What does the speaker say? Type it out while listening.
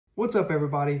What's up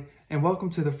everybody, and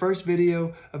welcome to the first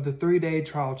video of the 3-day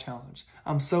trial challenge.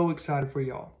 I'm so excited for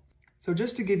y'all. So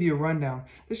just to give you a rundown,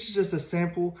 this is just a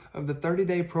sample of the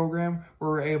 30-day program where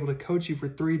we're able to coach you for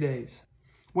 3 days.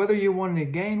 Whether you're wanting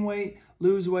to gain weight,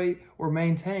 lose weight, or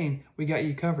maintain, we got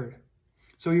you covered.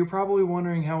 So you're probably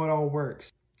wondering how it all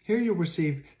works. Here you'll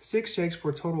receive 6 shakes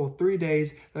for a total of 3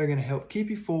 days that are going to help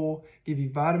keep you full, give you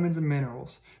vitamins and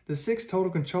minerals. The 6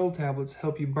 total control tablets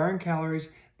help you burn calories,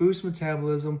 boost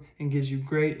metabolism, and gives you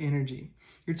great energy.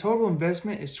 Your total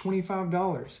investment is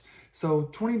 $25. So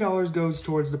 $20 goes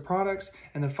towards the products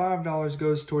and the $5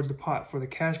 goes towards the pot for the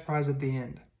cash prize at the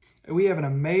end. We have an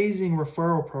amazing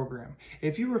referral program.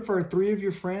 If you refer 3 of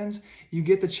your friends, you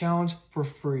get the challenge for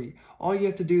free. All you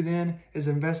have to do then is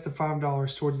invest the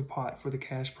 $5 towards the pot for the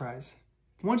cash prize.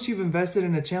 Once you've invested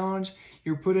in the challenge,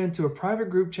 you're put into a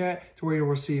private group chat to where you'll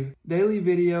receive daily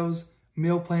videos,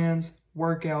 meal plans,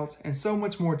 workouts, and so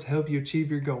much more to help you achieve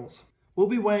your goals. We'll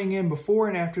be weighing in before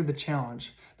and after the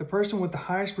challenge. The person with the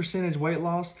highest percentage weight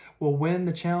loss will win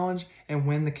the challenge and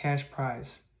win the cash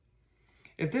prize.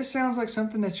 If this sounds like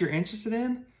something that you're interested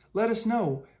in, let us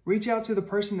know. Reach out to the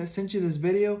person that sent you this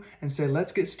video and say,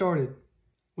 let's get started.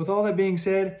 With all that being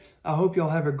said, I hope y'all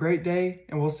have a great day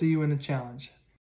and we'll see you in the challenge.